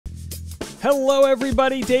Hello,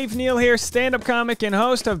 everybody. Dave Neal here, stand-up comic and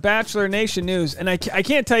host of Bachelor Nation News. And I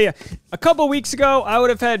can't tell you, a couple weeks ago, I would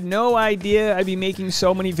have had no idea I'd be making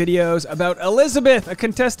so many videos about Elizabeth, a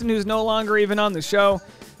contestant who's no longer even on the show.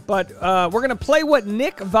 But we're going to play what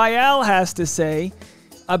Nick Viall has to say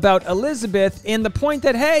about Elizabeth and the point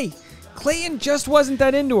that, hey, Clayton just wasn't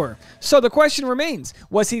that into her. So the question remains,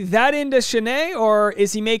 was he that into Shanae, or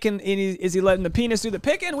is he letting the penis do the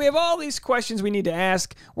picking? We have all these questions we need to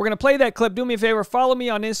ask. We're going to play that clip. Do me a favor, follow me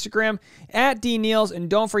on Instagram at DNeals, and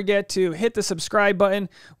don't forget to hit the subscribe button.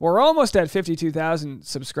 We're almost at 52,000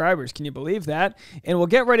 subscribers. Can you believe that? And we'll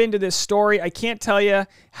get right into this story. I can't tell you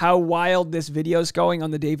how wild this video is going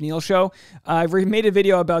on the Dave Neal Show. I've made a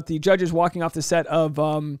video about the judges walking off the set of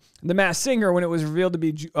The Masked Singer when it was revealed to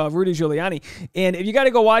be Rudy Giuliani. And if you got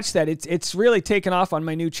to go watch that, it's really taken off on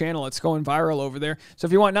my new channel. It's going viral over there. So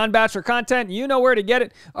if you want non-Bachelor content, you know where to get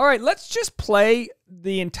it. All right, let's just play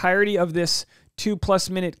the entirety of this 2+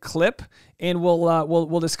 minute clip, and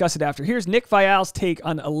we'll discuss it after. Here's Nick Viall's take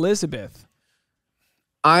on Elizabeth.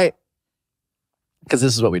 Because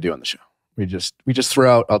this is what we do on the show. We just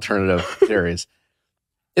throw out alternative theories.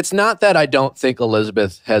 It's not that I don't think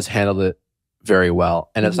Elizabeth has handled it very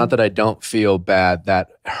well. And it's not that I don't feel bad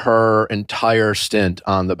that her entire stint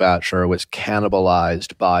on The Bachelor was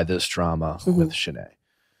cannibalized by this drama with Shanae.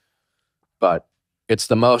 But it's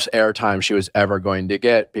the most airtime she was ever going to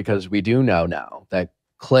get, because we do know now that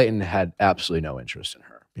Clayton had absolutely no interest in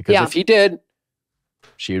her. Because if he did,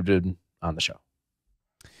 she would have been on the show.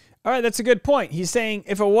 All right, that's a good point. He's saying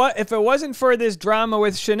if it wasn't for this drama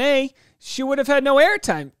with Shanae, she would have had no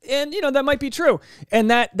airtime. And, you know, that might be true.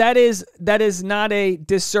 And that is not a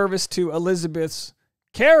disservice to Elizabeth's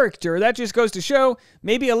character. That just goes to show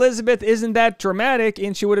maybe Elizabeth isn't that dramatic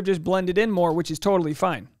and she would have just blended in more, which is totally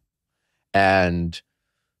fine. And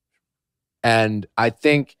I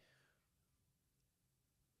think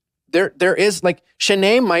there is, like,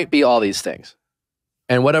 Shanae might be all these things.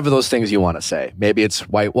 And whatever those things you want to say. Maybe it's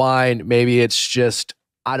white wine. Maybe it's just,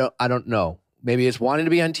 I don't know. Maybe it's wanting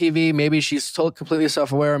to be on TV. Maybe she's still completely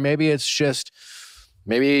self-aware. Maybe it's just,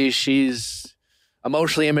 maybe she's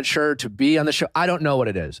emotionally immature to be on the show. I don't know what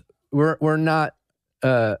it is. We're not,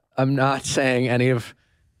 I'm not saying any of,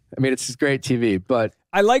 I mean, it's great TV, but.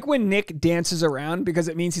 I like when Nick dances around because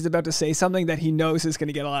it means he's about to say something that he knows is going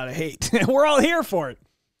to get a lot of hate. We're all here for it.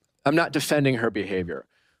 I'm not defending her behavior,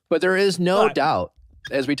 but there is no doubt,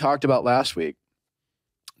 as we talked about last week,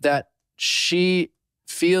 that she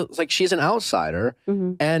feels like she's an outsider,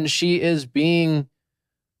 and she is being,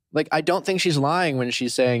 like, I don't think she's lying when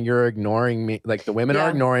she's saying you're ignoring me. Like, the women are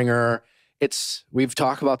ignoring her. We've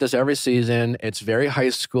talked about this every season. It's very high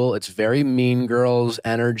school. It's very Mean Girls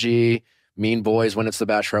energy, Mean Boys when it's The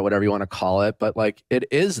Bachelorette, whatever you want to call it. But, like, it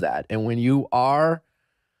is that. And when you are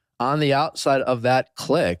on the outside of that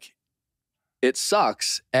clique, it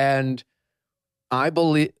sucks. And I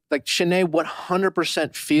believe, like, Shanae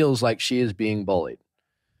 100% feels like she is being bullied.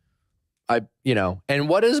 And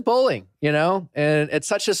what is bullying, And it's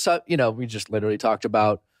such a, we just literally talked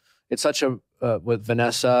about, it's such a, with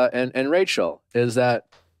Vanessa and Rachel, is that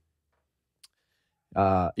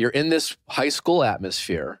you're in this high school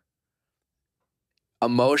atmosphere.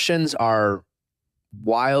 Emotions are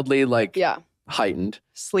wildly, like, heightened.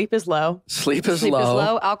 Sleep is low. Sleep is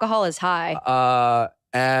low. Alcohol is high.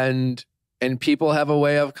 And people have a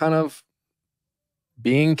way of kind of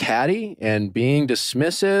being catty and being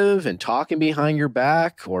dismissive and talking behind your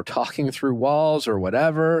back or talking through walls or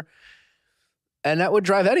whatever. And that would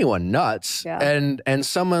drive anyone nuts. Yeah. And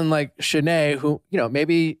someone like Shanae, who,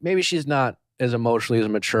 maybe she's not as emotionally as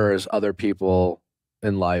mature as other people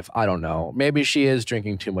in life. I don't know. Maybe she is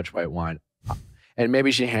drinking too much white wine, and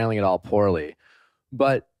maybe she's handling it all poorly.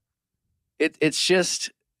 But it's just,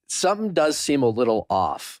 something does seem a little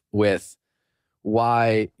off with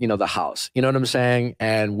why, the house, you know what I'm saying?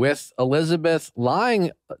 And with Elizabeth lying,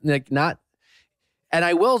 like, not, and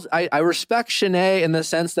I respect Shanae in the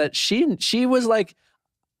sense that she was like,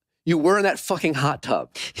 you were in that fucking hot tub.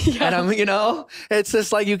 And I'm, it's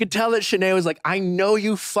just like, you could tell that Shanae was like, I know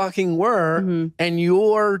you fucking were, and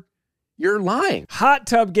you're lying. Hot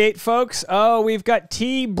tub gate, folks. Oh, we've got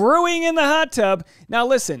tea brewing in the hot tub. Now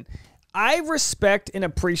listen, I respect and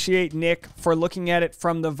appreciate Nick for looking at it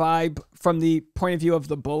from the point of view of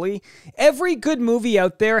the bully. Every good movie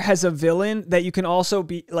out there has a villain that you can also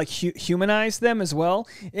be like humanize them as well.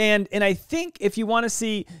 And I think if you want to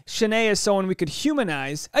see Shanae as someone we could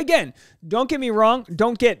humanize, again, don't get me wrong.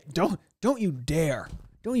 Don't you dare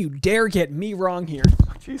get me wrong here.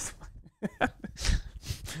 Oh, jeez.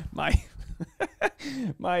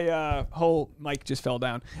 My whole mic just fell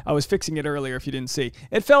down. I was fixing it earlier if you didn't see.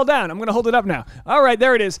 It fell down. I'm going to hold it up now. All right,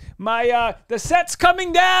 there it is. The set's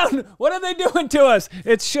coming down. What are they doing to us?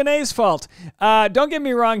 It's Shanae's fault. Don't get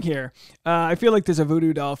me wrong here. I feel like there's a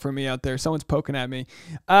voodoo doll for me out there. Someone's poking at me.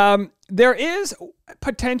 There is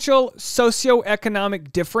potential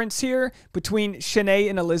socioeconomic difference here between Shanae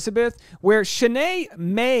and Elizabeth, where Shanae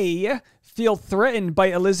may feel threatened by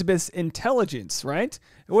Elizabeth's intelligence, right?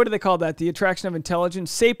 What do they call that? The attraction of intelligence?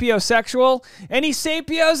 Sapiosexual? Any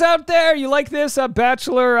sapios out there? You like this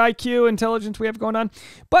bachelor IQ intelligence we have going on?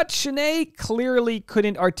 But Shanae clearly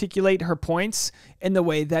couldn't articulate her points in the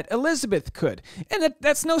way that Elizabeth could. And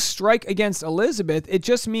that's no strike against Elizabeth. It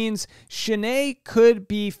just means Shanae could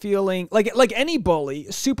be feeling, like any bully,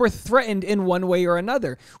 super threatened in one way or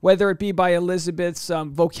another, whether it be by Elizabeth's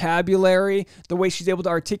vocabulary, the way she's able to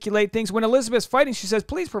articulate things. When Elizabeth's fighting, she says,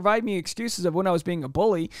 please provide me excuses of when I was being a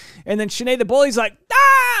bully. And then Shanae, the bully's like,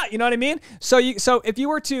 ah! You know what I mean? So if you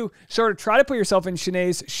were to sort of try to put yourself in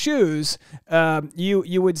Shanae's shoes,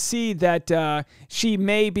 you would see that she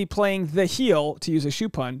may be playing the heel, to use a shoe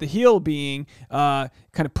pun, the heel being kind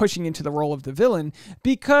of pushing into the role of the villain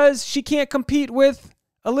because she can't compete with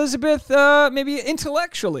Elizabeth maybe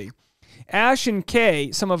intellectually. Ash and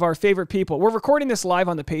Kay, some of our favorite people. We're recording this live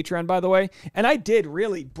on the Patreon, by the way, and I did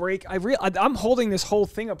really break. I'm holding this whole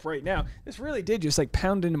thing up right now. This really did just like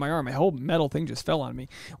pound into my arm. My whole metal thing just fell on me.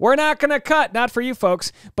 We're not going to cut, not for you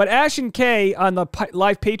folks, but Ash and Kay on the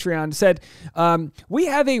live Patreon said, we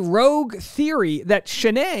have a rogue theory that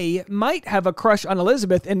Shanae might have a crush on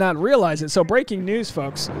Elizabeth and not realize it. So breaking news,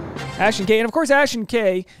 folks. Ash and Kay, and of course Ash and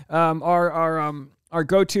Kay are our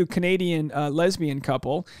go-to Canadian lesbian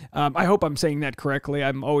couple. I hope I'm saying that correctly.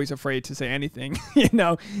 I'm always afraid to say anything,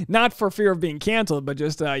 not for fear of being canceled, but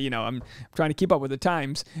just, I'm trying to keep up with the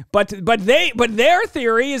times. But their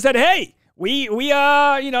theory is that, hey, we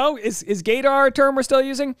is gaydar a term we're still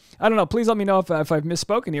using? I don't know. Please let me know if I've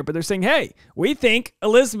misspoken here, but they're saying, hey, we think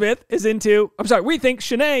Shanae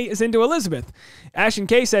is into Elizabeth. Ash and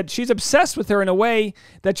Kay said she's obsessed with her in a way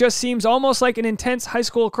that just seems almost like an intense high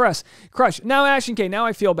school crush. Now, Ash and Kay, now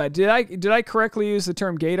I feel bad. Did I correctly use the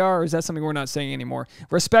term gaydar, or is that something we're not saying anymore?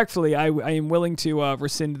 Respectfully, I am willing to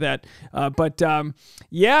rescind that.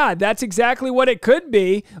 Yeah, that's exactly what it could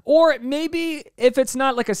be. Or maybe if it's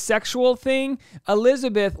not like a sexual thing,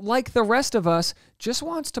 Elizabeth, like the rest of us, just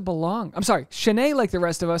wants to belong. I'm sorry, Shanae, like the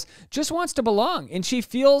rest of us, just wants to belong. And she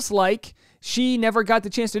feels like she never got the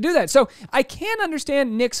chance to do that. So I can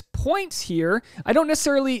understand Nick's points here. I don't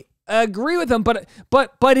necessarily agree with them, but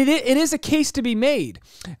it is a case to be made.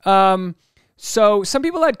 So some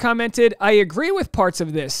people had commented, I agree with parts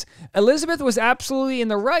of this. Elizabeth was absolutely in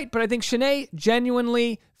the right, but I think Shanae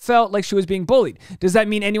genuinely felt like she was being bullied. Does that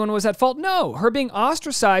mean anyone was at fault? No. Her being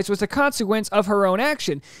ostracized was a consequence of her own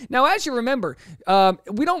action. Now, as you remember, how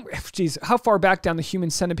far back down the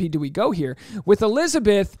human centipede do we go here? With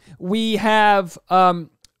Elizabeth, we have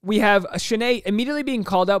Shanae immediately being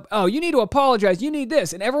called out. Oh, you need to apologize. You need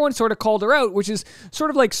this. And everyone sort of called her out, which is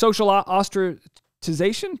sort of like social ostracization.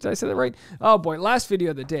 Did I say that right? Oh boy, last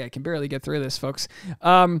video of the day. I can barely get through this, folks.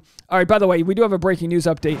 All right, by the way, we do have a breaking news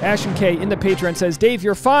update. Ash and Kay in the Patreon says, Dave,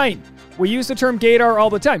 you're fine. We use the term gaydar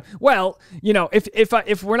all the time. Well,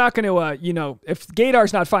 if we're not going to, if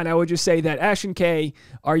gaydar's not fine, I would just say that Ash and Kay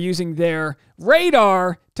are using their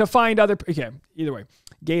radar to find other, okay, either way.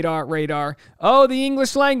 Gaydar, radar. Oh, the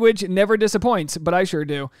English language never disappoints, but I sure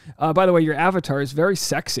do. By the way, your avatar is very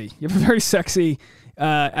sexy. You have a very sexy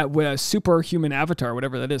with a superhuman avatar,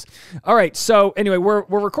 whatever that is. All right, so anyway, we're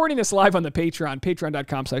recording this live on the Patreon,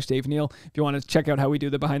 patreon.com/Dave Neal. If you want to check out how we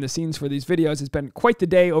do the behind the scenes for these videos, it's been quite the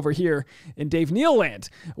day over here in Dave Neal land,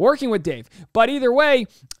 working with Dave. But either way,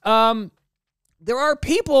 there are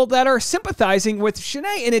people that are sympathizing with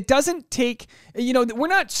Shanae, and it doesn't take, we're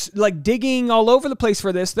not like digging all over the place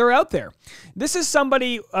for this. They're out there. This is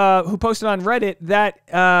somebody who posted on Reddit that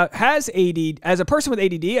has ADD, as a person with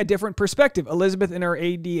ADD, a different perspective, Elizabeth and her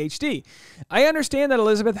ADHD. I understand that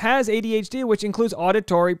Elizabeth has ADHD, which includes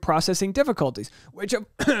auditory processing difficulties, which,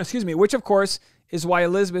 which of course is why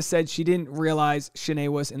Elizabeth said she didn't realize Shanae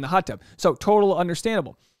was in the hot tub. So total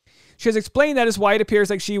understandable. She has explained that is why it appears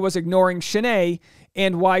like she was ignoring Shanae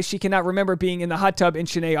and why she cannot remember being in the hot tub and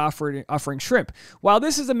Shanae offering shrimp. While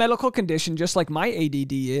this is a medical condition, just like my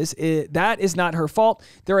ADD is, that is not her fault.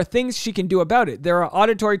 There are things she can do about it. There are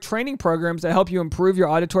auditory training programs that help you improve your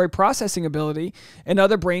auditory processing ability and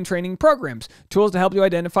other brain training programs, tools to help you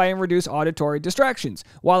identify and reduce auditory distractions.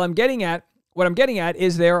 What I'm getting at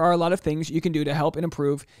is there are a lot of things you can do to help and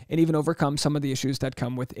improve and even overcome some of the issues that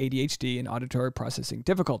come with ADHD and auditory processing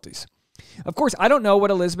difficulties. Of course, I don't know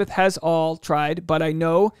what Elizabeth has all tried, but I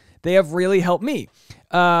know they have really helped me.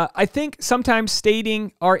 I think sometimes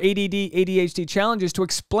stating our ADD, ADHD challenges to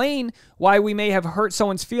explain why we may have hurt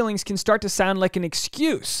someone's feelings can start to sound like an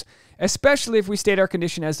excuse, especially if we state our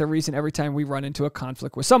condition as the reason every time we run into a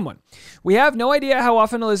conflict with someone. We have no idea how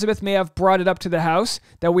often Elizabeth may have brought it up to the house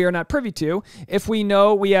that we are not privy to. If we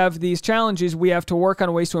know we have these challenges, we have to work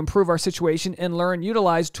on ways to improve our situation and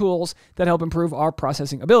utilize tools that help improve our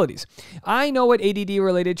processing abilities. I know what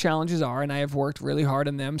ADD-related challenges are, and I have worked really hard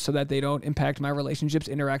on them so that they don't impact my relationships,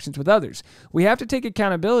 interactions with others. We have to take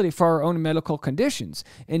accountability for our own medical conditions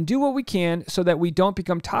and do what we can so that we don't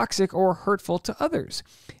become toxic or hurtful to others.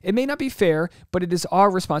 It may not be fair, but it is our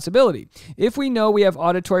responsibility. If we know we have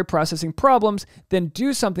auditory processing problems, then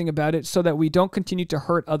do something about it so that we don't continue to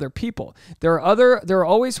hurt other people. There are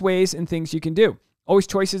always ways and things you can do. Always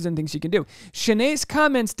choices and things you can do. Shanae's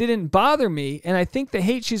comments didn't bother me, and I think the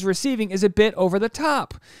hate she's receiving is a bit over the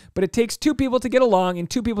top. But it takes two people to get along and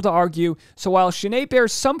two people to argue, so while Shanae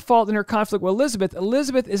bears some fault in her conflict with Elizabeth,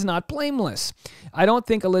 Elizabeth is not blameless. I don't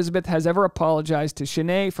think Elizabeth has ever apologized to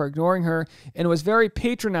Shanae for ignoring her and was very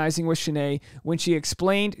patronizing with Shanae when she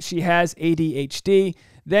explained she has ADHD.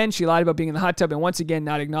 Then she lied about being in the hot tub and once again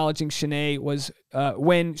not acknowledging Shanae was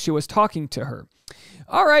when she was talking to her.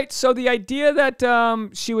 All right, so the idea that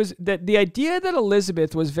the idea that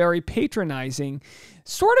Elizabeth was very patronizing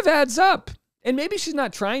sort of adds up. And maybe she's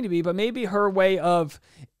not trying to be, but maybe her way of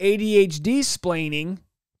ADHD-splaining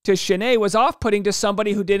to Shanae was off-putting to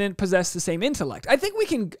somebody who didn't possess the same intellect. I think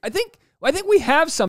we have some